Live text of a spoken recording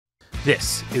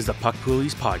This is the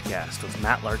Poolies podcast with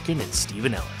Matt Larkin and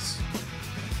Stephen Ellis.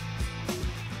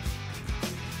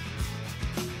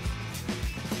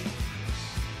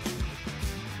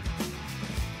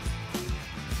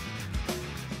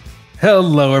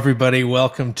 Hello, everybody.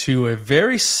 Welcome to a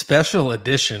very special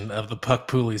edition of the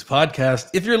Poolies podcast.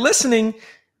 If you're listening,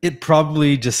 it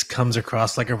probably just comes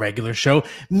across like a regular show.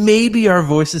 Maybe our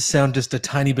voices sound just a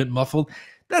tiny bit muffled.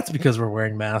 That's because we're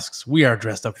wearing masks. We are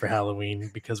dressed up for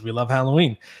Halloween because we love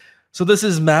Halloween. So this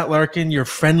is Matt Larkin, your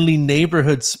friendly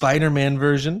neighborhood Spider-Man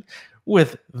version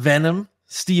with Venom,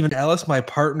 Stephen Ellis, my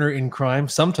partner in crime.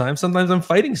 Sometimes I'm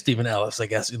fighting Stephen Ellis, I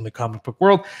guess, in the comic book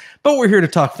world. But we're here to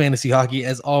talk fantasy hockey.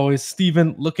 As always,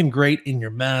 Stephen, looking great in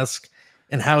your mask.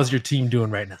 And how's your team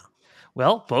doing right now?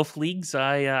 Well, both leagues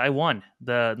I won.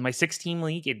 My 6-team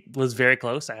league, it was very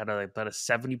close. I had about a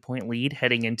 70-point lead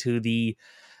heading into the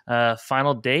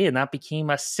final day, and that became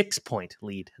a 6-point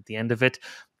lead at the end of it.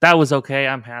 That was okay.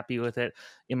 I'm happy with it.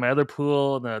 In my other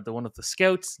pool, the one with the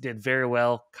scouts did very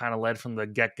well, kind of led from the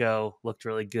get-go, looked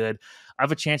really good. I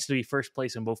have a chance to be first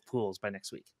place in both pools by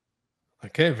next week.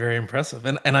 Okay, very impressive.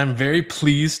 And I'm very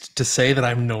pleased to say that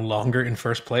I'm no longer in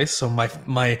first place. So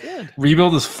my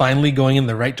rebuild is finally going in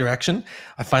the right direction.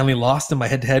 I finally lost in my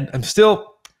head-to-head. I'm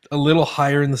still a little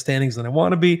higher in the standings than I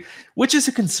want to be, which is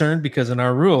a concern because in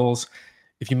our rules,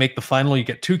 if you make the final, you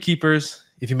get 2 keepers.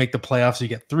 If you make the playoffs, you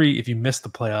get 3. If you miss the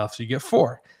playoffs, you get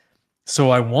 4.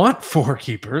 So I want 4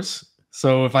 keepers.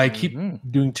 So if I keep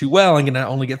doing too well, I'm going to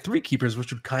only get 3 keepers,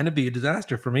 which would kind of be a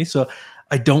disaster for me. So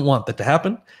I don't want that to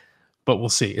happen, but we'll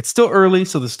see. It's still early,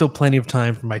 so there's still plenty of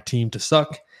time for my team to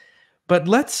suck. But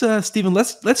Stephen,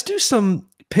 let's do some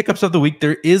pickups of the week.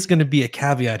 There is going to be a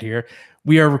caveat here.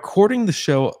 We are recording the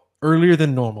show earlier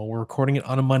than normal. We're recording it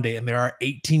on a Monday, and there are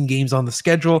 18 games on the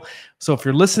schedule. So if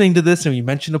you're listening to this and you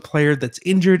mention a player that's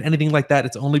injured, anything like that,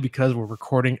 it's only because we're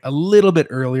recording a little bit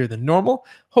earlier than normal.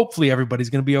 Hopefully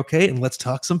everybody's going to be okay, and let's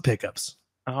talk some pickups.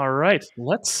 All right,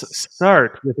 let's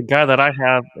start with a guy that I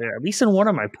have, at least in one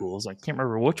of my pools. I can't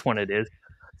remember which one it is.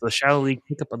 The Shadow League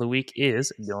pickup of the week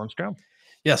is Dylan Strome.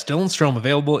 Yes, Dylan Strome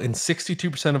available in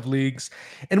 62% of leagues.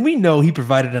 And we know he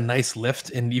provided a nice lift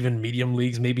in even medium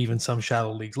leagues, maybe even some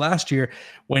shallow leagues last year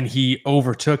when he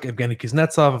overtook Evgeny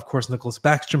Kuznetsov. Of course, Nicholas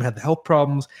Backstrom had the health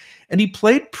problems, and he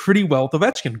played pretty well with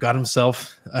Ovechkin, got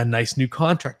himself a nice new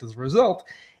contract as a result.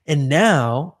 And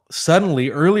now, suddenly,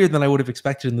 earlier than I would have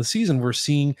expected in the season, we're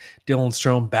seeing Dylan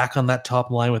Strome back on that top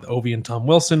line with Ovi and Tom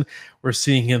Wilson. We're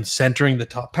seeing him centering the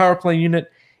top power play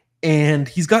unit. And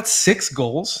he's got 6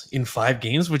 goals in 5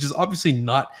 games, which is obviously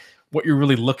not what you're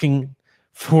really looking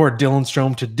for Dylan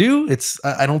Strome to do.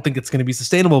 I don't think it's going to be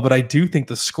sustainable, but I do think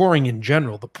the scoring in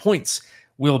general, the points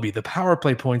will be, the power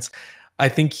play points. I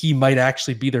think he might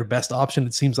actually be their best option.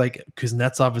 It seems like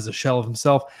Kuznetsov is a shell of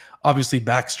himself. Obviously,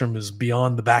 Backstrom is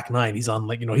beyond the back 9. He's on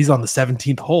he's on the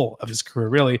 17th hole of his career,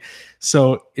 really.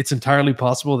 So it's entirely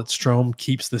possible that Strome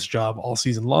keeps this job all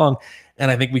season long. And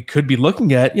I think we could be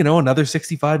looking at, another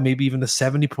 65, maybe even a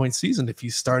 70-point season if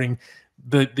he's starting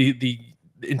the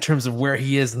in terms of where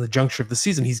he is in the juncture of the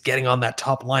season. He's getting on that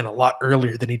top line a lot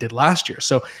earlier than he did last year.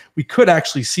 So we could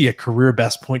actually see a career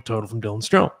best point total from Dylan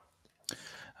Strome.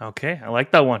 Okay, I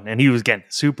like that one. And he was, again,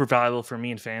 super valuable for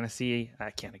me in fantasy. I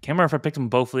can't remember if I picked him in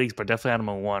both leagues, but definitely had him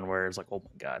in one where it's like, oh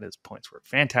my God, his points were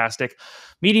fantastic.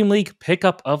 Medium league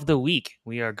pickup of the week.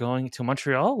 We are going to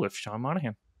Montreal with Sean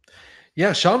Monahan.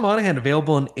 Yeah, Sean Monahan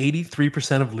available in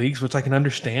 83% of leagues, which I can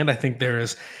understand. I think there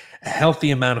is a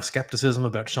healthy amount of skepticism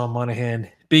about Sean Monahan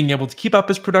being able to keep up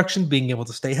his production, being able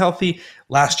to stay healthy.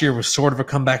 Last year was sort of a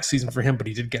comeback season for him, but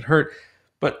he did get hurt.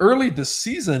 But early this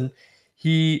season,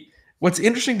 what's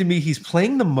interesting to me, he's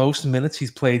playing the most minutes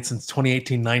he's played since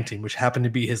 2018-19, which happened to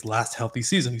be his last healthy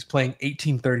season. He's playing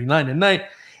 18:39 a night.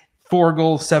 4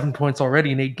 goals, 7 points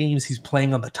already in 8 games. He's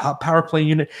playing on the top power play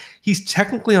unit. He's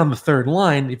technically on the third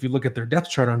line if you look at their depth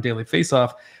chart on Daily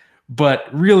Faceoff. But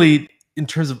really, in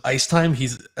terms of ice time,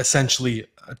 he's essentially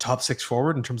a top 6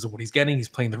 forward in terms of what he's getting. He's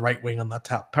playing the right wing on that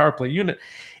top power play unit.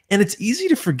 And it's easy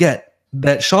to forget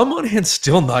that Sean Monahan's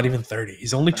still not even 30.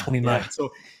 He's only 29.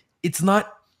 So it's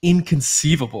not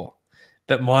inconceivable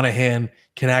that Monahan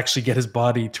can actually get his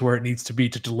body to where it needs to be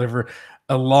to deliver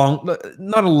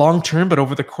not a long term, but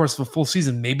over the course of a full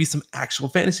season, maybe some actual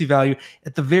fantasy value.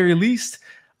 At the very least,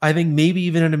 I think maybe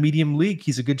even in a medium league,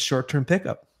 he's a good short-term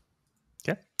pickup.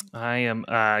 Okay. I am,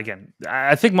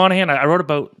 I think Monahan, I wrote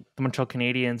about the Montreal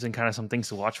Canadiens and kind of some things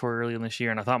to watch for early in this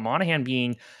year. And I thought Monahan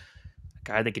being a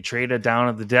guy that could trade it down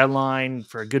at the deadline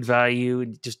for a good value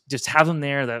and just have him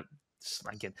there, that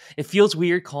again, it feels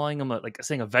weird calling him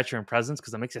saying a veteran presence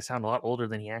because it makes it sound a lot older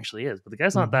than he actually is. But the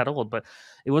guy's not that old. But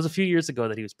it was a few years ago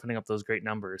that he was putting up those great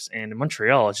numbers. And in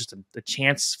Montreal, it's just a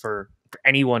chance for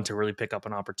anyone to really pick up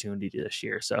an opportunity this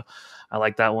year. So I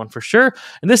like that one for sure.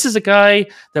 And this is a guy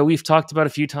that we've talked about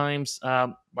a few times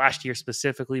last year,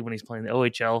 specifically when he's playing the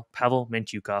OHL, Pavel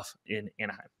Mintyukov in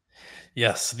Anaheim.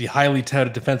 Yes, the highly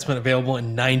touted defenseman available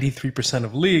in 93%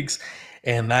 of leagues.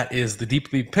 And that is the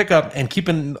deep league pickup. And keep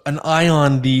an eye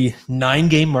on the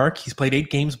 9-game mark. He's played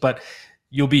 8 games, but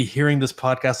you'll be hearing this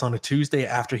podcast on a Tuesday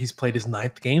after he's played his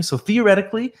 9th game. So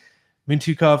theoretically,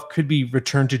 Mintyukov could be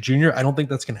returned to junior. I don't think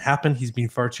that's going to happen. He's been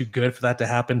far too good for that to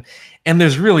happen. And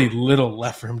there's really little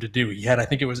left for him to do. He had, I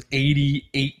think it was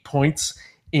 88 points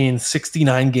in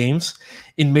 69 games.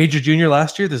 In major junior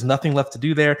last year, there's nothing left to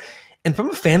do there. And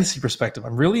from a fantasy perspective,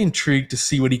 I'm really intrigued to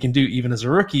see what he can do even as a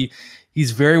rookie.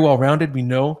 He's very well-rounded. We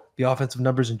know the offensive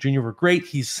numbers in junior were great.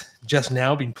 He's just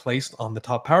now being placed on the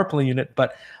top power play unit,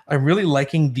 but I'm really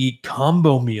liking the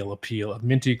combo meal appeal of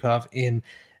Mintyukov in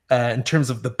terms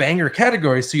of the banger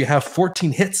category. So you have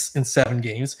 14 hits in 7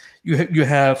 games. In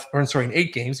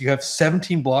 8 games. You have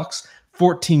 17 blocks,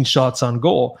 14 shots on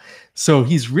goal. So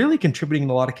he's really contributing in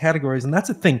a lot of categories, and that's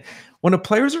the thing. When a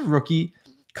player's a rookie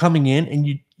coming in,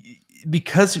 and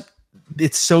because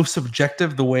it's so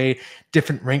subjective the way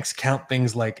different ranks count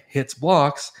things like hits,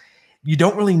 blocks, you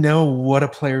don't really know what a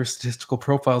player's statistical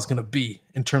profile is going to be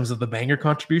in terms of the banger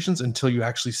contributions until you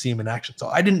actually see him in action. So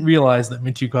I didn't realize that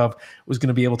Mintyukov was going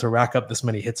to be able to rack up this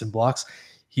many hits and blocks.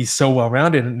 He's so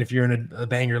well-rounded, and if you're in a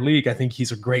banger league, I think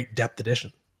he's a great depth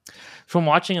addition. From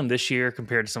watching him this year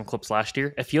compared to some clips last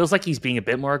year, it feels like he's being a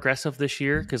bit more aggressive this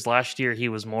year, because last year he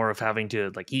was more of having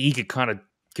to, he could kind of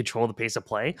control the pace of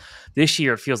play. This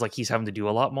year, it feels like he's having to do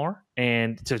a lot more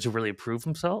and to really prove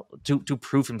himself, to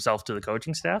prove himself to the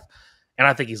coaching staff. And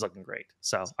I think he's looking great.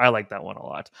 So I like that one a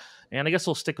lot. And I guess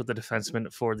we'll stick with the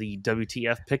defenseman for the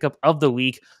WTF pickup of the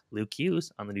week, Luke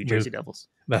Hughes on the New Jersey Devils.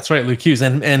 That's right, Luke Hughes.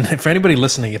 And for anybody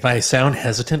listening, if I sound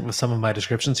hesitant with some of my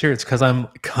descriptions here, it's because I'm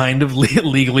kind of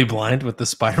legally blind with the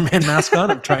Spider-Man mask on.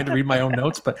 I'm trying to read my own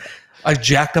notes, but I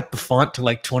jacked up the font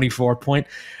to 24 point.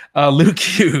 Luke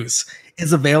Hughes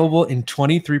is available in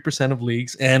 23% of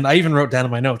leagues. And I even wrote down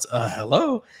in my notes,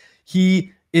 hello.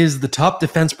 He is the top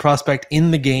defense prospect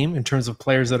in the game in terms of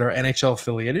players that are NHL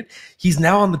affiliated. He's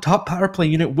now on the top power play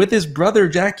unit with his brother,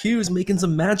 Jack Hughes, making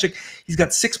some magic. He's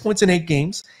got 6 points in 8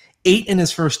 games, 8 in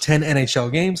his first 10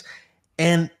 NHL games.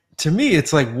 And to me,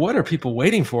 it's like, what are people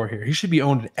waiting for here? He should be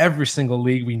owned in every single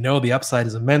league. We know the upside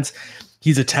is immense.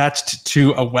 He's attached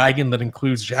to a wagon that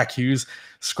includes Jack Hughes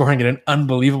scoring at an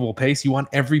unbelievable pace. You want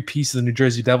every piece of the New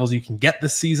Jersey Devils you can get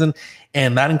this season,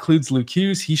 and that includes Luke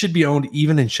Hughes. He should be owned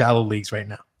even in shallow leagues right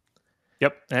now.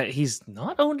 Yep, he's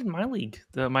not owned in my league,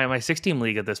 my 6-team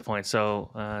league at this point. So,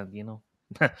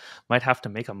 might have to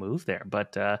make a move there.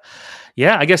 But,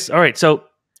 yeah, I guess, all right, so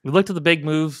we looked at the big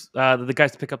moves that the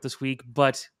guys to pick up this week,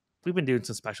 but we've been doing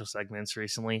some special segments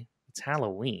recently. It's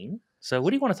Halloween. So what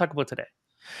do you want to talk about today?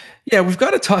 Yeah, we've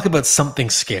got to talk about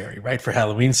something scary, right, for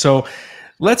Halloween. So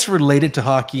let's relate it to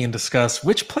hockey and discuss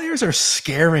which players are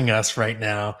scaring us right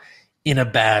now in a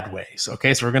bad way. So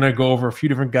we're going to go over a few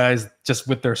different guys just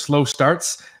with their slow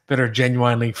starts that are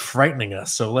genuinely frightening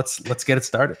us. So let's get it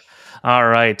started. All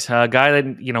right. A guy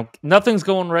that, nothing's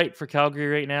going right for Calgary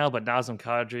right now, but Nazem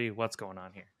Kadri, what's going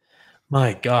on here?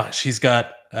 My gosh, he's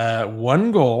got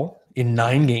 1 goal in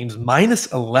 9 games,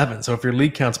 minus 11. So if your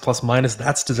league counts plus minus,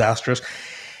 that's disastrous.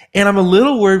 And I'm a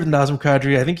little worried with Nazem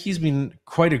Kadri. I think he's been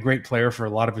quite a great player for a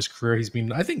lot of his career. He's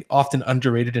been, I think, often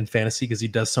underrated in fantasy because he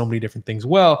does so many different things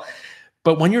well.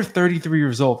 But when you're 33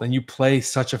 years old and you play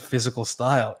such a physical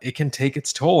style, it can take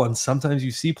its toll. And sometimes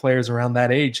you see players around that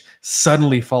age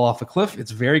suddenly fall off a cliff.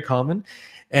 It's very common.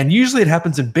 And usually it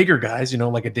happens in bigger guys,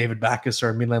 like a David Backes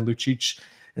or a Milan Lucic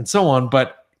and so on.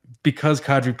 But because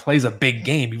Kadri plays a big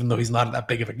game, even though he's not that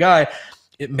big of a guy,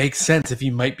 it makes sense if he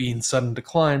might be in sudden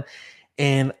decline.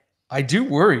 And I do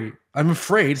worry. I'm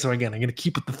afraid. So again, I'm going to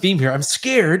keep with the theme here. I'm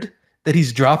scared that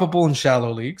he's droppable in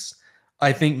shallow leagues.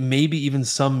 I think maybe even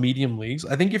some medium leagues.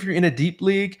 I think if you're in a deep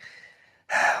league,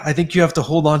 I think you have to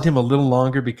hold on to him a little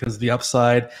longer because the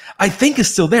upside, I think,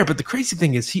 is still there. But the crazy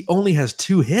thing is he only has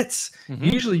 2 hits. Mm-hmm.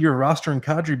 Usually you're rostering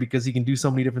Kadri because he can do so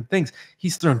many different things.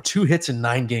 He's thrown 2 hits in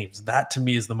 9 games. That, to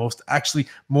me, is actually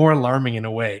more alarming in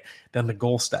a way than the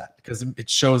goal stat because it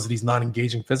shows that he's not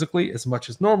engaging physically as much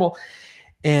as normal.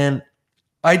 And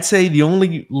I'd say the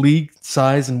only league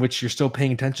size in which you're still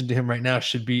paying attention to him right now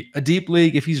should be a deep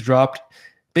league. If he's dropped,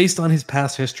 based on his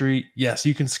past history, yes,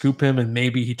 you can scoop him and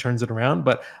maybe he turns it around,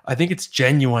 but I think it's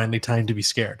genuinely time to be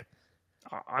scared.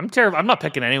 I'm terrible. I'm not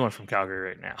picking anyone from Calgary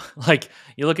right now. Like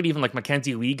you look at even like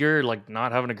Mackenzie Weegar, like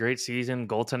not having a great season,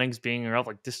 goaltending's being rough.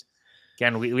 Like this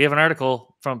again, we have an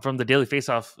article from the Daily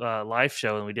Faceoff live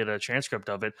show, and we did a transcript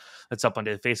of it that's up on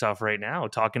Daily Faceoff right now,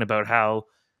 talking about how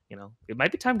it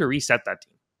might be time to reset that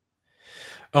team.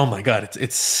 Oh my God,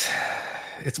 it's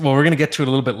well, we're gonna get to it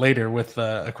a little bit later with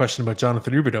a question about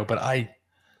Jonathan Huberdeau, but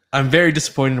I'm very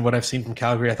disappointed in what I've seen from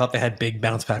Calgary. I thought they had big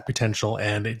bounce back potential,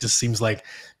 and it just seems like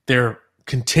they're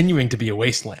continuing to be a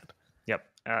wasteland. Yep,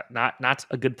 not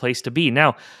a good place to be.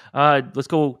 Now, let's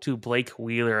go to Blake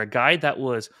Wheeler, a guy that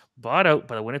was bought out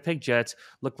by the Winnipeg Jets.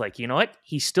 Looked like, you know what?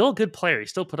 He's still a good player. He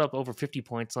still put up over 50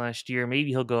 points last year.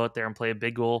 Maybe he'll go out there and play a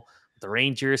big goal with the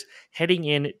Rangers. Heading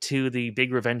into the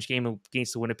big revenge game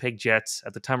against the Winnipeg Jets.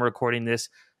 At the time of recording this,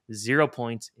 0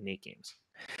 points in 8 games.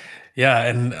 Yeah,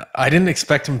 and I didn't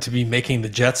expect him to be making the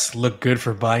Jets look good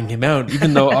for buying him out,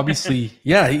 even though obviously,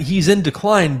 yeah, he's in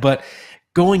decline, but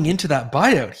going into that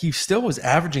buyout, he still was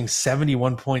averaging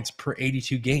 71 points per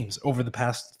 82 games over the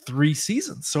past 3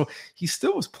 seasons. So he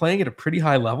still was playing at a pretty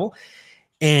high level,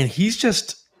 and he's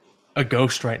just a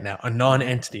ghost right now, a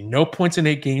non-entity. No points in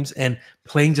 8 games and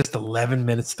playing just 11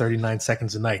 minutes, 39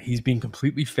 seconds a night. He's being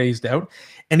completely phased out,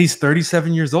 and he's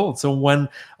 37 years old. So when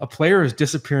a player is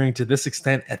disappearing to this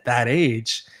extent at that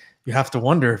age, you have to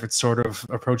wonder if it's sort of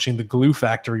approaching the glue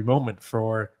factory moment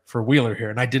for Wheeler here.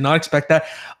 And I did not expect that.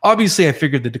 Obviously, I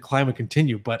figured the decline would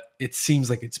continue, but it seems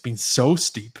like it's been so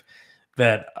steep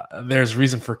that there's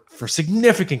reason for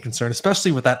significant concern,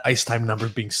 especially with that ice time number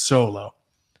being so low.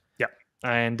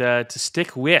 And to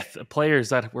stick with players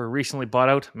that were recently bought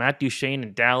out, Matt Duchene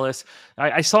in Dallas.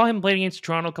 I saw him playing against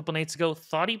Toronto a couple nights ago.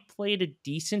 Thought he played a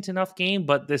decent enough game,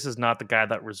 but this is not the guy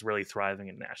that was really thriving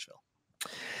in Nashville.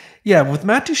 Yeah, with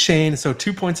Matt Duchene, so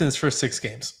 2 points in his first 6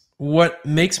 games. What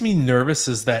makes me nervous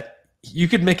is that you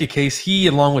could make a case, he,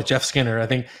 along with Jeff Skinner, I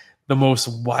think the most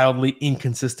wildly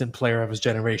inconsistent player of his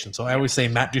generation. So I always say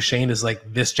Matt Duchene is like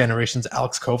this generation's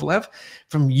Alex Kovalev.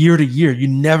 From year to year, you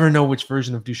never know which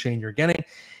version of Duchene you're getting.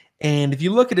 And if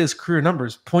you look at his career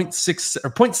numbers,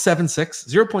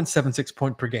 0.76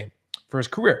 point per game for his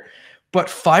career. But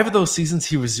 5 of those seasons,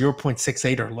 he was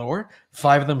 0.68 or lower.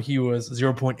 5 of them, he was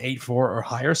 0.84 or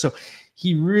higher. So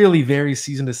he really varies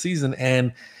season to season.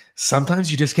 And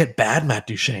sometimes you just get bad Matt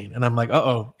Duchene. And I'm like,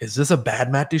 uh-oh, is this a bad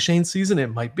Matt Duchene season?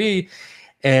 It might be.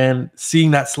 And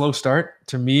seeing that slow start,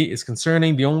 to me, is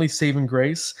concerning. The only saving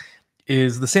grace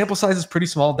is the sample size is pretty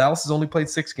small. Dallas has only played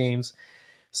 6 games.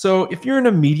 So if you're in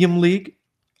a medium league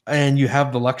and you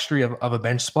have the luxury of a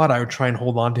bench spot, I would try and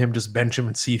hold on to him, just bench him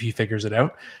and see if he figures it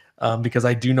out. Because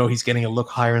I do know he's getting a look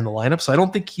higher in the lineup. So I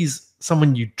don't think he's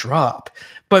someone you drop,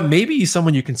 but maybe he's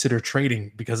someone you consider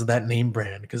trading because of that name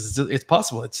brand, because it's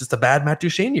possible. It's just a bad Matt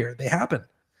Duchene year. They happen.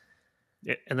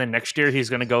 And then next year he's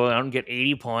going to go out and get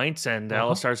 80 points and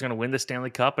LSR is going to win the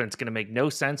Stanley Cup, and it's going to make no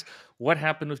sense what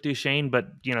happened with Duchene. But,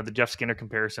 the Jeff Skinner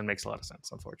comparison makes a lot of sense,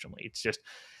 unfortunately. It's just,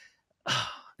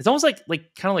 it's almost like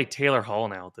kind of like Taylor Hall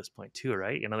now at this point too,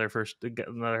 right? Another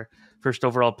first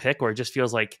overall pick, where it just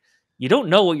feels like you don't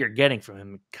know what you're getting from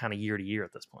him kind of year to year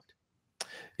at this point.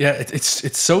 Yeah,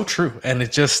 it's so true. And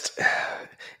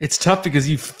it's tough because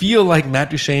you feel like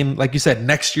Matt Duchene, like you said,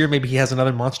 next year, maybe he has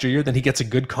another monster year, then he gets a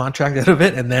good contract out of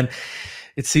it. And then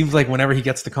it seems like whenever he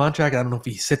gets the contract, I don't know if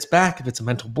he sits back, if it's a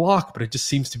mental block, but it just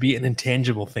seems to be an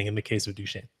intangible thing in the case of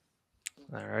Duchene.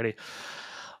 Alrighty.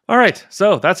 All right,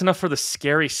 so that's enough for the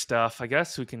scary stuff. I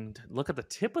guess we can look at the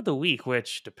tip of the week,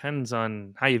 which depends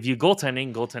on how you view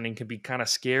goaltending. Goaltending can be kind of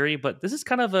scary, but this is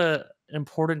kind of an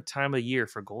important time of year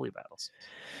for goalie battles.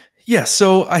 Yeah,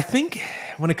 so I think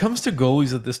when it comes to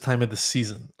goalies at this time of the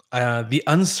season, the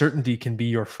uncertainty can be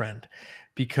your friend,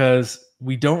 because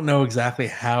we don't know exactly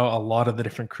how a lot of the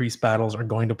different crease battles are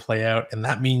going to play out, and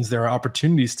that means there are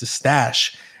opportunities to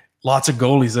stash lots of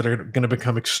goalies that are going to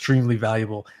become extremely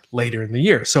valuable later in the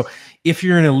year. So if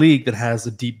you're in a league that has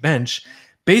a deep bench,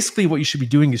 basically what you should be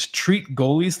doing is treat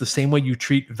goalies the same way you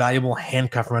treat valuable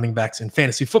handcuff running backs in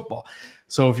fantasy football.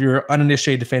 So if you're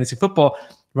uninitiated to fantasy football,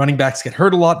 running backs get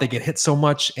hurt a lot, they get hit so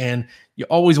much, and you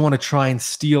always want to try and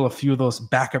steal a few of those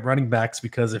backup running backs,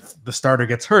 because if the starter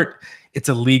gets hurt, it's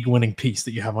a league-winning piece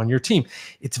that you have on your team.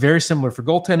 It's very similar for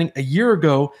goaltending. A year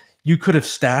ago, you could have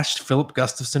stashed Philip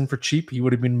Gustafson for cheap. He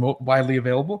would have been widely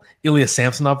available. Ilya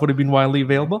Samsonov would have been widely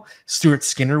available. Stuart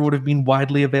Skinner would have been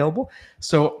widely available.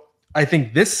 So I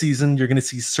think this season, you're going to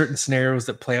see certain scenarios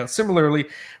that play out similarly,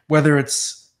 whether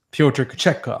it's Pyotr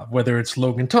Kochetkov, whether it's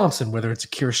Logan Thompson, whether it's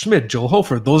Akira Schmid, Joel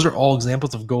Hofer. Those are all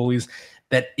examples of goalies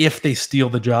that if they steal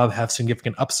the job, have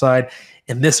significant upside.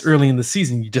 And this early in the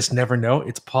season, you just never know.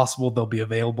 It's possible they'll be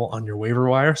available on your waiver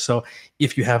wire. So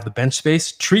if you have the bench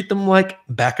space, treat them like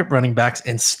backup running backs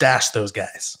and stash those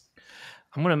guys.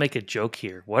 I'm going to make a joke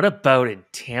here. What about in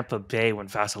Tampa Bay when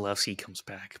Vasilevsky comes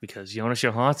back? Because Jonas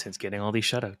Johansson's getting all these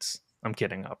shutouts. I'm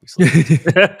kidding, obviously.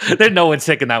 There's no one's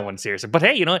taking that one seriously. But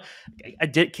hey, you know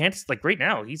what? Can't like right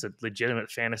now. He's a legitimate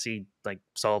fantasy like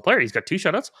solid player. He's got 2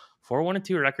 shutouts,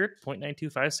 4-1-2 record,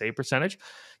 .925 save percentage.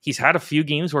 He's had a few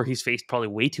games where he's faced probably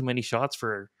way too many shots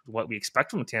for what we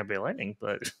expect from the Tampa Bay Lightning.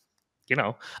 But you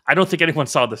know, I don't think anyone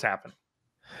saw this happen.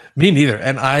 Me neither.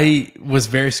 And I was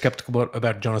very skeptical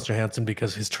about Jonas Johansson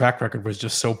because his track record was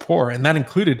just so poor. And that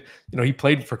included, you know, he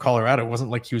played for Colorado. It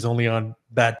wasn't like he was only on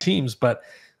bad teams, but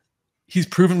he's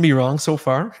proven me wrong so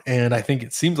far. And I think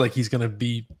it seems like he's going to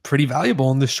be pretty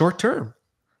valuable in the short term.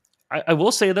 I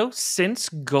will say, though, since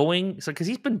going, so because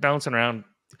he's been bouncing around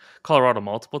Colorado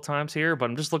multiple times here, but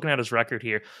I'm just looking at his record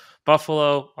here.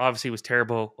 Buffalo obviously was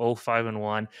terrible,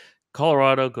 0-5-1.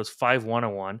 Colorado goes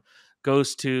 5-1-1.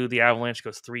 Goes to the Avalanche,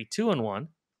 goes 3-2-1,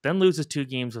 then loses 2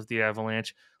 games with the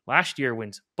Avalanche. Last year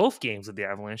wins both games with the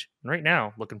Avalanche, and right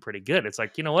now looking pretty good. It's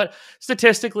like, you know what?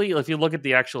 Statistically, if you look at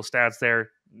the actual stats there,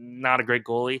 not a great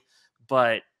goalie,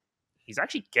 but he's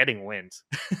actually getting wins.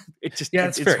 It's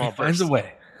fair. He finds a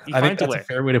way. I think that's a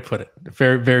fair way to put it.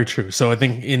 Very true. So I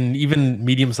think in even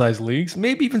medium-sized leagues,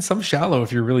 maybe even some shallow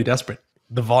if you're really desperate,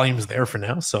 the volume's there for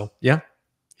now. So yeah,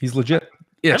 he's legit.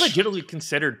 I legitimately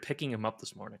considered picking him up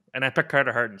this morning, and I picked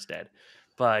Carter Hart instead.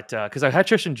 But because I had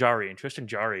Tristan Jarry, and Tristan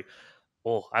Jarry,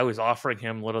 I was offering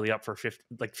him literally up for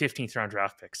 15th round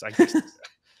draft picks. I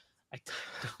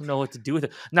don't know what to do with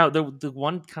it. Now, the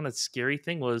one kind of scary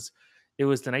thing was it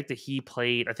was the night that he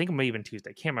played. I think it may have been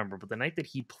Tuesday. I can't remember, but the night that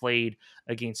he played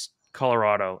against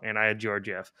Colorado, and I had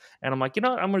Georgiev, and I'm like, you know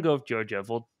what? I'm going to go with Georgiev.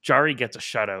 Well, Jarry gets a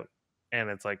shutout,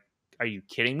 and it's like, are you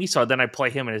kidding me? So then I play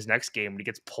him in his next game and he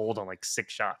gets pulled on like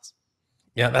 6 shots.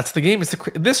 Yeah, that's the game. It's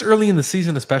this early in the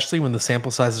season, especially when the sample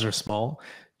sizes are small,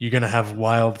 you're going to have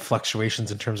wild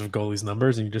fluctuations in terms of goalies'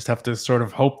 numbers, and you just have to sort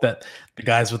of hope that the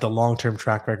guys with the long-term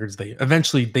track records, they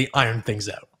iron things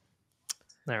out.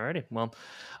 Alrighty. Well,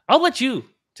 I'll let you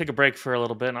take a break for a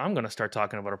little bit, and I'm going to start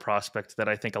talking about a prospect that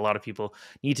I think a lot of people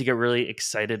need to get really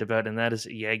excited about, and that is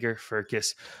Jagger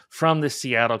Firkus from the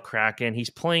Seattle Kraken. He's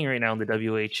playing right now in the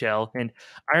WHL, and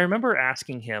I remember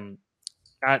asking him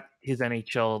at his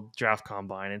NHL draft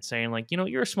combine and saying, like, you know,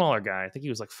 you're a smaller guy. I think he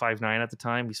was like 5'9" at the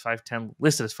time. He's 5'10",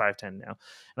 listed as 5'10" now. And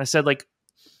I said, like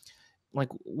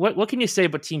what can you say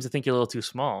about teams that think you're a little too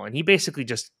small? And he basically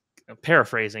just,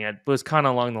 paraphrasing it, was kind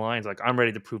of along the lines like, I'm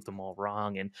ready to prove them all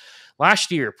wrong. And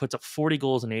last year puts up 40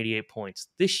 goals and 88 points.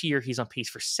 This year he's on pace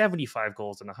for 75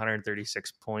 goals and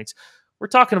 136 points. We're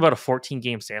talking about a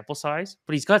 14-game sample size,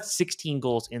 but he's got 16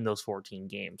 goals in those 14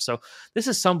 games. So this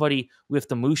is somebody with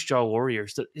the Moose Jaw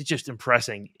Warriors that is just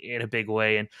impressing in a big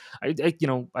way. And I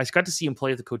got to see him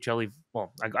play at the Coachella.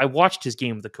 Well, I watched his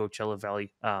game with the Coachella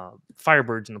Valley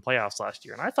Firebirds in the playoffs last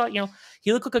year, and I thought,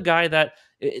 he looked like a guy that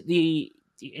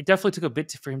it definitely took a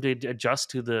bit for him to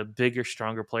adjust to the bigger,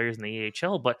 stronger players in the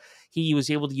AHL, but he was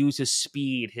able to use his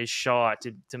speed, his shot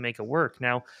to make it work.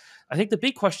 Now, I think the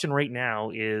big question right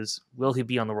now is, will he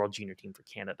be on the World Junior team for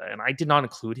Canada? And I did not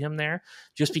include him there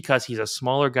just because he's a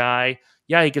smaller guy.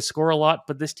 Yeah, he could score a lot,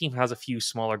 but this team has a few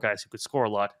smaller guys who could score a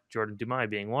lot, Jordan Dumais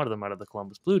being one of them out of the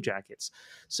Columbus Blue Jackets.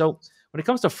 So when it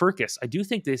comes to Firkus, I do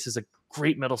think this is a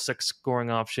great middle six scoring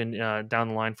option down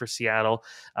the line for Seattle.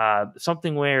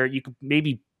 Something where you could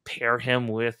maybe pair him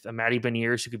with a Matty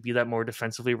Beniers, who could be that more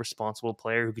defensively responsible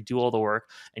player who could do all the work,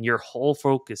 and your whole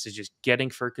focus is just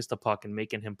getting Firkus the puck and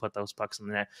making him put those pucks in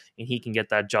the net, and he can get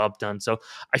that job done. So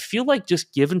I feel like,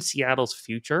 just given Seattle's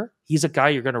future, he's a guy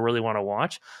you're going to really want to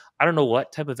watch. I don't know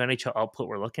what type of NHL output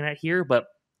we're looking at here, but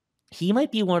he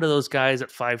might be one of those guys at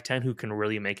 5'10" who can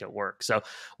really make it work. So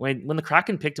when the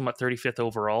Kraken picked him at 35th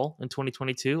overall in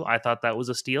 2022, I thought that was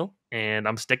a steal, and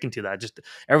I'm sticking to that. Just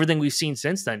everything we've seen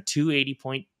since then,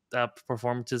 280-point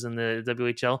performances in the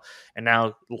WHL, and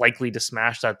now likely to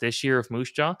smash that this year with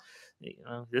Moose Jaw.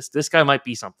 This guy might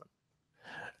be something.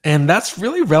 And that's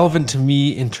really relevant to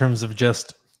me in terms of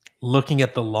just looking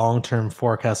at the long-term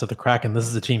forecast of the Kraken. This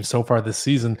is a team so far this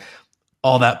season,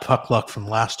 all that puck luck from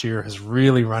last year has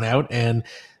really run out, and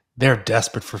they're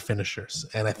desperate for finishers.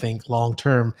 And I think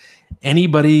long-term,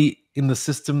 anybody in the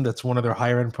system that's one of their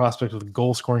higher-end prospects with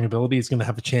goal-scoring ability is going to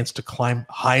have a chance to climb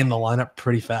high in the lineup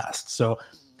pretty fast. So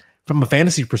from a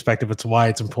fantasy perspective, it's why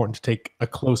it's important to take a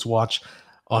close watch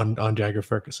on Jagger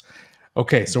Firkus.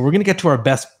 Okay, so we're going to get to our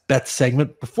best bet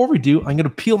segment. Before we do, I'm going to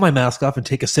peel my mask off and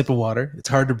take a sip of water. It's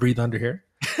hard to breathe under here.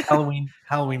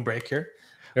 Halloween break here.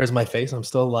 There's my face. I'm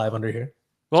still alive under here.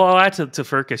 Well, I'll add to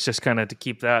Firkus just kind of to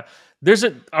keep that. There's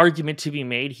an argument to be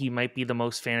made. He might be the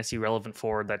most fantasy relevant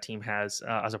forward that team has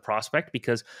as a prospect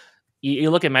because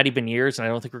you look at Matty Beniers, and I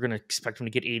don't think we're going to expect him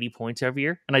to get 80 points every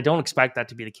year. And I don't expect that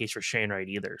to be the case for Shane Wright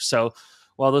either. So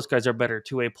while those guys are better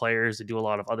two-way players that do a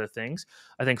lot of other things,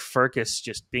 I think Firkus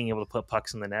just being able to put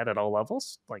pucks in the net at all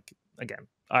levels, like, again,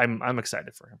 I'm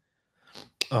excited for him.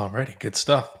 Alrighty, good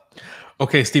stuff.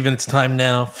 Okay, Steven, it's time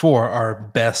now for our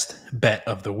best bet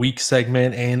of the week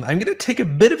segment. And I'm going to take a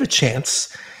bit of a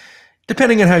chance,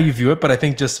 depending on how you view it, but I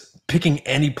think just picking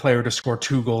any player to score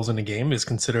 2 goals in a game is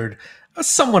considered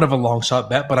somewhat of a long shot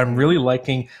bet, but I'm really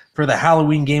liking for the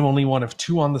Halloween game, only one of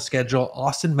 2 on the schedule,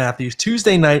 Austin Matthews,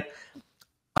 Tuesday night.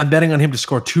 I'm betting on him to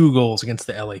score 2 goals against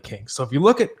the LA Kings. So if you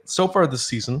look at so far this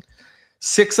season,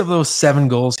 6 of those 7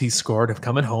 goals he's scored have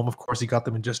come at home. Of course, he got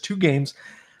them in just 2 games.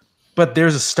 But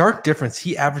there's a stark difference.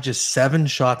 He averages 7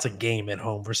 shots a game at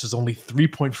home versus only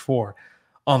 3.4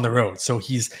 on the road. So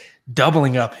he's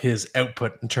doubling up his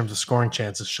output in terms of scoring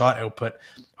chances, shot output,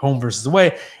 home versus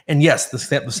away. And yes, the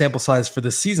sample size for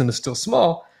this season is still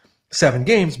small, 7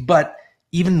 games. But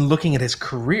even looking at his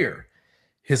career,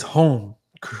 his home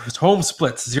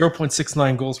splits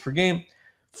 0.69 goals per game,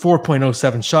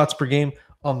 4.07 shots per game.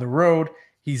 On the road,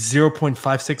 he's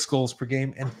 0.56 goals per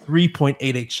game and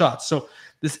 3.88 shots. So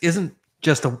this isn't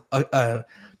just a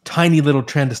tiny little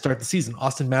trend to start the season.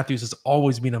 Austin Matthews has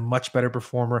always been a much better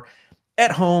performer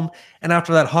at home. And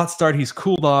after that hot start, he's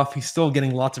cooled off. He's still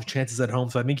getting lots of chances at home.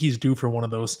 So I think he's due for one of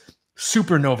those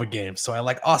supernova games. So I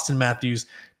like Austin Matthews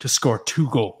to score 2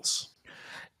 goals.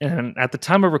 And at the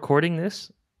time of recording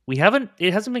this, it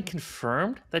hasn't been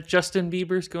confirmed that Justin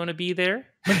Bieber's going to be there.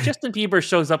 But Justin Bieber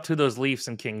shows up to those Leafs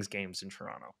and Kings games in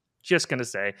Toronto. Just going to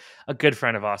say, a good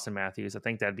friend of Austin Matthews. I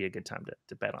think that'd be a good time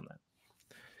to bet on that.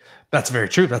 That's very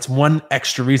true. That's one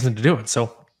extra reason to do it.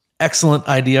 So excellent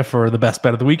idea for the best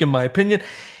bet of the week, in my opinion.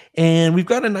 And we've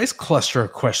got a nice cluster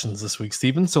of questions this week,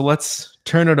 Stephen. So let's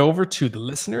turn it over to the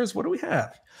listeners. What do we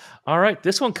have? All right.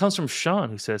 This one comes from Sean,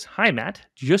 who says, "Hi, Matt.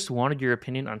 Just wanted your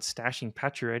opinion on stashing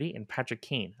Pacioretty and Patrick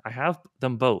Kane. I have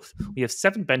them both. We have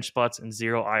 7 bench spots and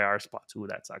 0 IR spots." Ooh,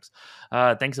 that sucks.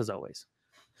 Thanks as always.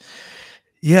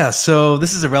 Yeah, so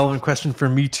this is a relevant question for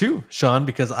me too, Sean,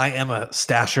 because I am a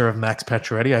stasher of Max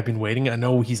Pacioretty. I've been waiting. I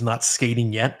know he's not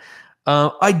skating yet.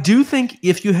 I do think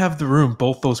if you have the room,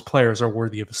 both those players are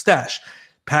worthy of a stash.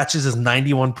 Patches has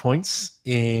 91 points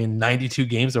in 92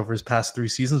 games over his past 3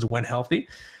 seasons when healthy.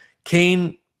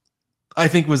 Kane, I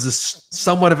think, was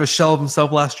somewhat of a shell of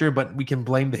himself last year, but we can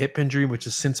blame the hip injury, which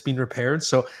has since been repaired.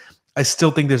 So I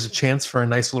still think there's a chance for a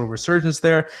nice little resurgence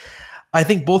there. I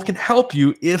think both can help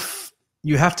you if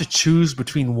you have to choose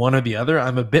between one or the other.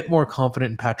 I'm a bit more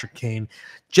confident in Patrick Kane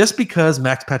just because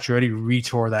Max Pacioretty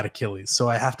retore that Achilles. So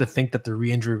I have to think that the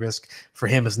re-injury risk for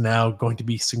him is now going to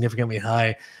be significantly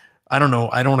high. I don't know.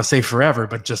 I don't want to say forever,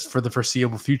 but just for the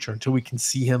foreseeable future until we can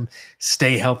see him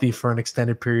stay healthy for an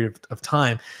extended period of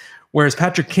time. Whereas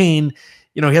Patrick Kane,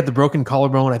 he had the broken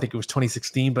collarbone. I think it was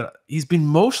 2016, but he's been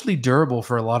mostly durable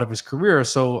for a lot of his career.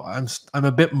 So I'm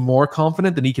a bit more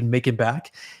confident that he can make it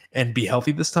back and be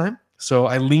healthy this time. So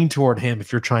I lean toward him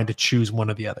if you're trying to choose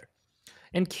one or the other.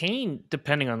 And Kane,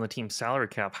 depending on the team's salary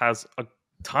cap, has a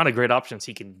ton of great options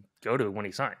he can go to when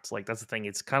he signs. Like, that's the thing.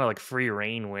 It's kind of like free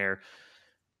reign where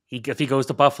if he goes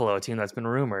to Buffalo, a team that's been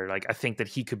rumored, like, I think that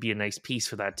he could be a nice piece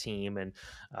for that team, and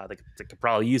they could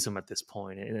probably use him at this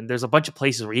point. And there's a bunch of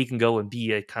places where he can go and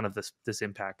be a kind of this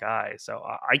impact guy. So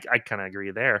I kind of agree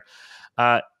there.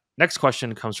 Next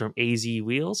question comes from AZ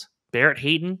Wheels. Barrett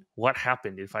Hayton, what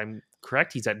happened? If I'm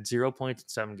correct, he's at 0 points in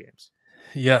 7 games.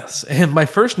 Yes. And my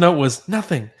first note was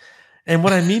nothing. And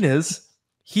what I mean is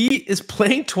he is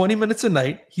playing 20 minutes a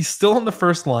night. He's still on the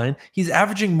first line. He's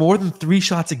averaging more than 3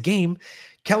 shots a game.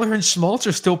 Keller and Schmaltz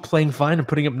are still playing fine and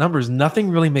putting up numbers. Nothing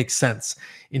really makes sense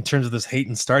in terms of this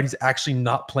Hayton start. He's actually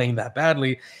not playing that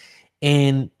badly.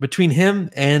 And between him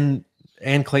and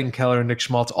Clayton Keller and Nick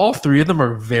Schmaltz, all 3 of them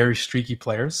are very streaky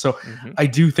players. So I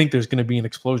do think there's going to be an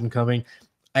explosion coming.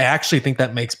 I actually think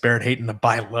that makes Barrett Hayton a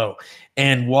buy low.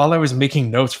 And while I was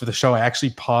making notes for the show, I actually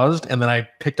paused and then I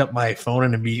picked up my phone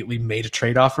and immediately made a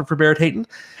trade offer for Barrett Hayton.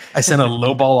 I sent a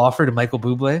low ball offer to Michael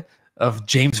Bublé of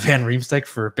James Van Riemsdyk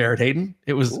for Barrett Hayton.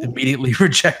 It was immediately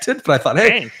rejected, but I thought,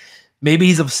 hey, maybe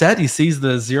he's upset. He sees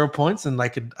the 0 points and I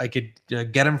could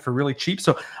get him for really cheap.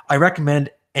 So I recommend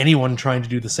anyone trying to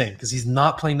do the same because he's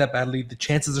not playing that badly. The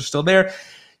chances are still there.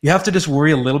 You have to just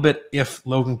worry a little bit if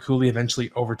Logan Cooley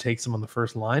eventually overtakes him on the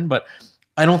first line, but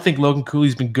I don't think Logan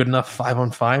Cooley's been good enough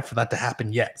 5-on-5 for that to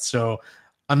happen yet. So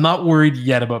I'm not worried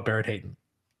yet about Barrett Hayton.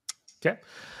 Okay.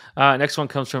 Next one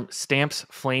comes from Stamps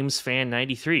Flames Fan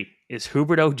 93. Is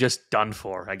Huberdeau just done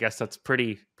for? I guess that's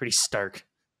pretty stark.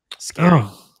 Scary.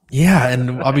 Oh, yeah.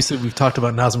 And obviously, we've talked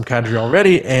about Nazem Kadri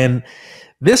already. And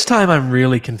this time I'm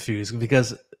really confused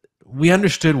because we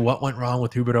understood what went wrong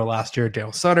with Huberdeau last year.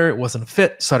 Dale Sutter, it wasn't a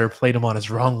fit. Sutter played him on his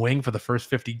wrong wing for the first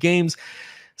 50 games.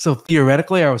 So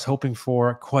theoretically, I was hoping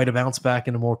for quite a bounce back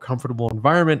in a more comfortable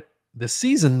environment this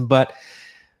season. But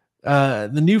the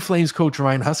new Flames coach,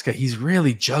 Ryan Huska, he's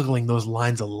really juggling those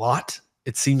lines a lot.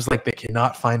 It seems like they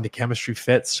cannot find the chemistry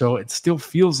fit. So it still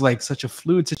feels like such a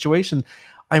fluid situation.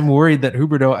 I'm worried that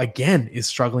Huberdeau, again, is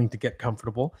struggling to get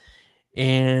comfortable.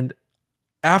 And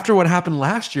after what happened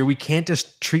last year, we can't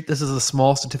just treat this as a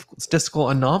small statistical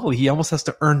anomaly. He almost has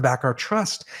to earn back our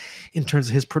trust in terms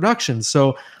of his production.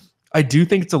 So I do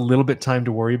think it's a little bit time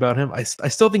to worry about him. I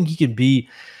still think he can be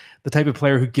the type of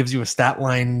player who gives you a stat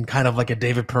line kind of like a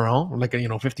David Perron, like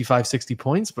 55, 60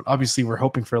 points. But obviously we're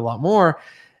hoping for a lot more.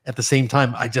 At the same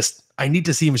time, I need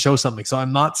to see him show something. So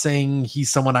I'm not saying he's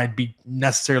someone I'd be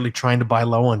necessarily trying to buy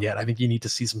low on yet. I think you need to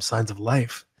see some signs of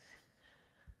life.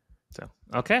 So,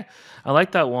 okay. I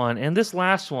like that one. And this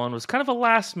last one was kind of a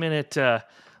last minute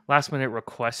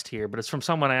request here, but it's from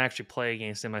someone I actually play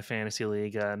against in my fantasy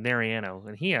league, Mariano.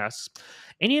 And he asks,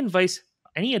 any advice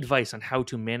on how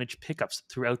to manage pickups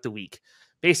throughout the week?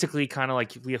 Basically, kind of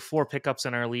like we have 4 pickups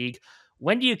in our league.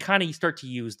 When do you kind of start to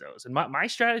use those? And my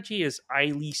strategy is I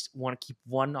at least want to keep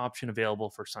one option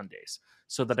available for Sundays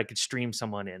so that I could stream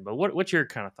someone in. But what's your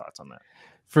kind of thoughts on that?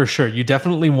 For sure. You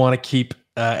definitely want to keep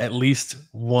at least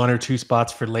 1 or 2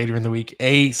 spots for later in the week.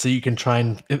 So you can try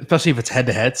and, especially if it's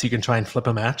head-to-head, so you can try and flip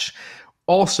a match.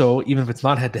 Also, even if it's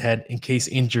not head-to-head, in case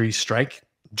injuries strike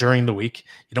during the week,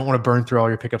 you don't want to burn through all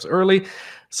your pickups early.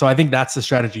 So I think that's the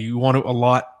strategy. You want to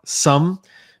allot some,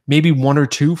 maybe 1 or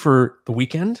 2 for the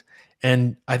weekend.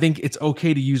 And I think it's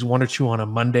okay to use 1 or 2 on a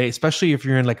Monday, especially if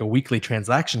you're in like a weekly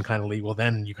transaction kind of league. Well,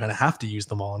 then you kind of have to use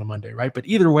them all on a Monday, right? But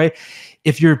either way,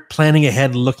 if you're planning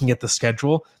ahead, looking at the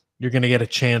schedule, you're going to get a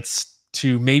chance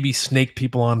to maybe snake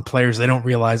people on players they don't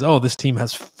realize, oh, this team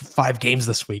has 5 games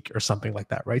this week or something like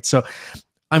that, right? So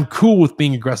I'm cool with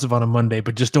being aggressive on a Monday,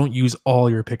 but just don't use all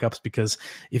your pickups, because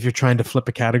if you're trying to flip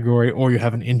a category or you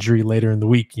have an injury later in the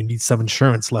week, you need some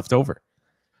insurance left over.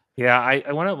 Yeah,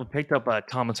 I went up and picked up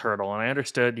Thomas Hurdle, and I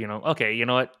understood, okay, you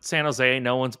know what, San Jose,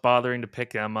 no one's bothering to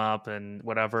pick them up and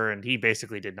whatever, and he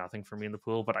basically did nothing for me in the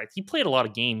pool, but he played a lot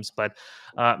of games. But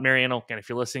Mariano, again, if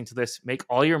you're listening to this, make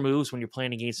all your moves when you're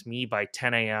playing against me by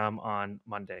 10 a.m. on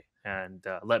Monday, and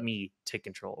let me take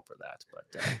control over that.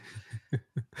 But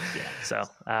yeah, so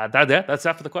that's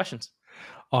that for the questions.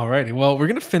 All righty. Well, we're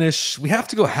going to finish. We have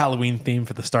to go Halloween theme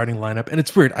for the starting lineup. And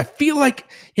it's weird. I feel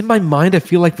like in my mind, I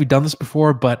feel like we've done this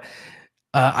before, but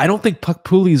I don't think Puck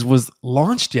Poolies was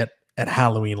launched yet at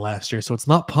Halloween last year. So it's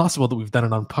not possible that we've done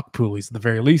it on Puck Poolies at the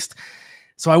very least.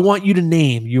 So I want you to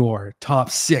name your top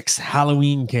 6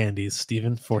 Halloween candies,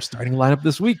 Stephen, for starting lineup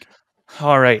this week.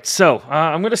 All right, so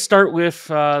I'm going to start with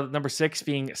number 6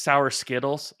 being sour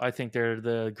Skittles. I think they're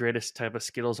the greatest type of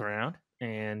Skittles around,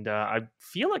 and I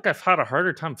feel like I've had a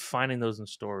harder time finding those in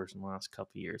stores in the last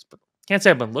couple of years. But can't say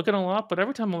I've been looking a lot, but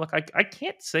every time I look, I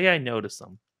can't say I notice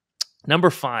them. Number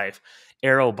 5,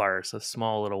 Aero bars, the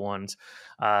small little ones.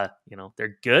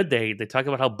 They're good. They talk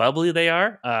about how bubbly they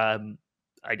are.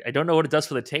 I don't know what it does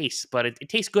for the taste, but it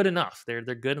tastes good enough. They're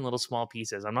good in little small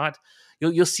pieces. I'm not.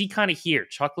 You'll see kind of here.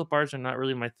 Chocolate bars are not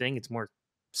really my thing. It's more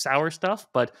sour stuff,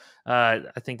 but I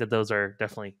think that those are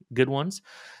definitely good ones.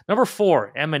 Number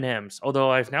 4, M&Ms.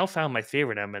 Although I've now found my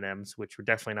favorite M&Ms, which were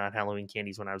definitely not Halloween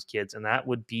candies when I was kids, and that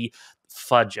would be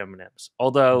fudge M&Ms.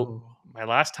 Although my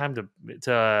last time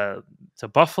to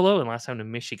Buffalo and last time to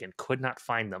Michigan could not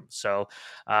find them, so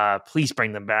please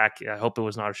bring them back. I hope it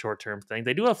was not a short-term thing.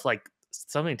 They do have like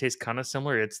something that tastes kind of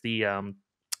similar. It's the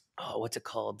what's it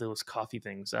called? Those coffee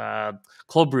things.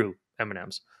 Cold brew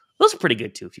M&Ms. Those are pretty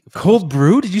good too. If you can find cold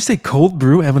brew? Did you say cold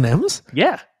brew M&Ms?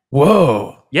 Yeah.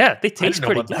 Whoa. Yeah, they taste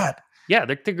pretty good. That. Yeah,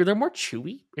 they're more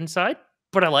chewy inside,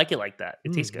 but I like it like that.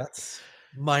 It tastes good. That's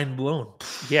mind blown.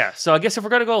 Yeah. So I guess if we're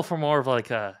gonna go for more of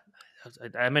like a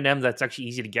M&M that's actually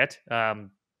easy to get, I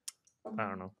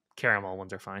don't know. Caramel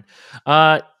ones are fine.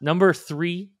 Number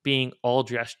 3 being all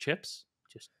dressed chips.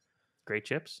 Just great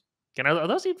chips. Are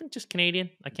those even just Canadian?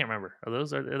 I can't remember. Are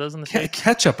those in the States?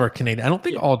 Ketchup or Canadian? I don't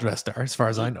think all dressed are, as far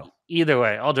as I know. Either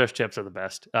way, all dressed chips are the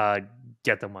best.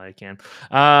 Get them while you can.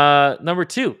 Number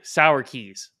 2, sour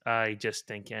keys. I just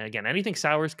think, again, anything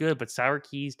sour is good, but sour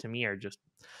keys to me are just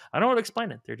I don't want to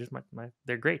explain it. They're just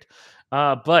they're great.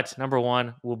 But number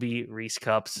one will be Reese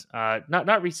Cups.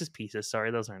 Not Reese's Pieces.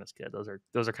 Sorry, those aren't as good.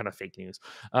 Those are kind of fake news.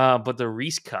 But the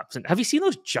Reese Cups. And have you seen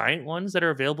those giant ones that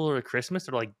are available at Christmas?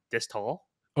 They're like this tall.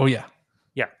 Oh yeah.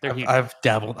 Yeah, they're huge. I've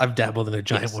dabbled in a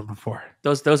giant one before.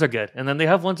 Those are good. And then they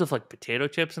have ones with like potato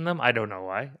chips in them. I don't know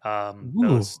why.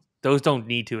 Those don't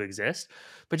need to exist,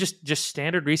 but just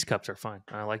standard Reese Cups are fine.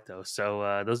 I like those.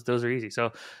 So those are easy.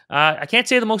 So I can't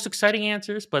say the most exciting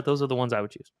answers, but those are the ones I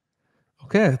would choose.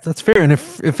 Okay, that's fair. And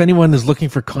if anyone is looking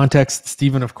for context,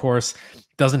 Steven, of course,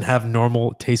 doesn't have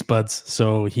normal taste buds,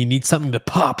 so he needs something that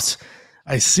pops.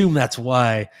 I assume that's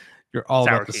why you're all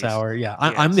about the sour. Yeah,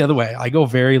 I'm the other way. I go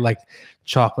very like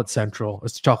chocolate central.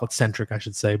 It's chocolate centric, I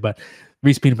should say. But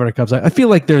Reese Peanut Butter Cups, I feel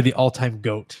like they're the all-time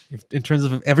GOAT. In terms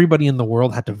of if everybody in the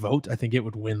world had to vote, I think it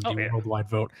would win the worldwide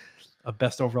vote of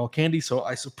best overall candy. So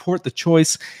I support the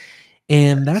choice.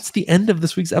 And that's the end of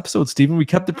this week's episode, Stephen. We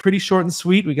kept it pretty short and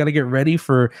sweet. We got to get ready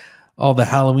for all the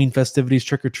Halloween festivities,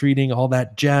 trick-or-treating, all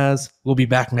that jazz. We'll be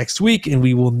back next week, and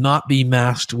we will not be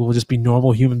masked. We'll just be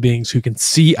normal human beings who can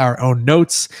see our own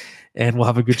notes, and we'll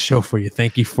have a good show for you.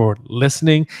 Thank you for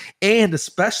listening, and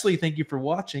especially thank you for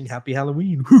watching. Happy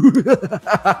Halloween.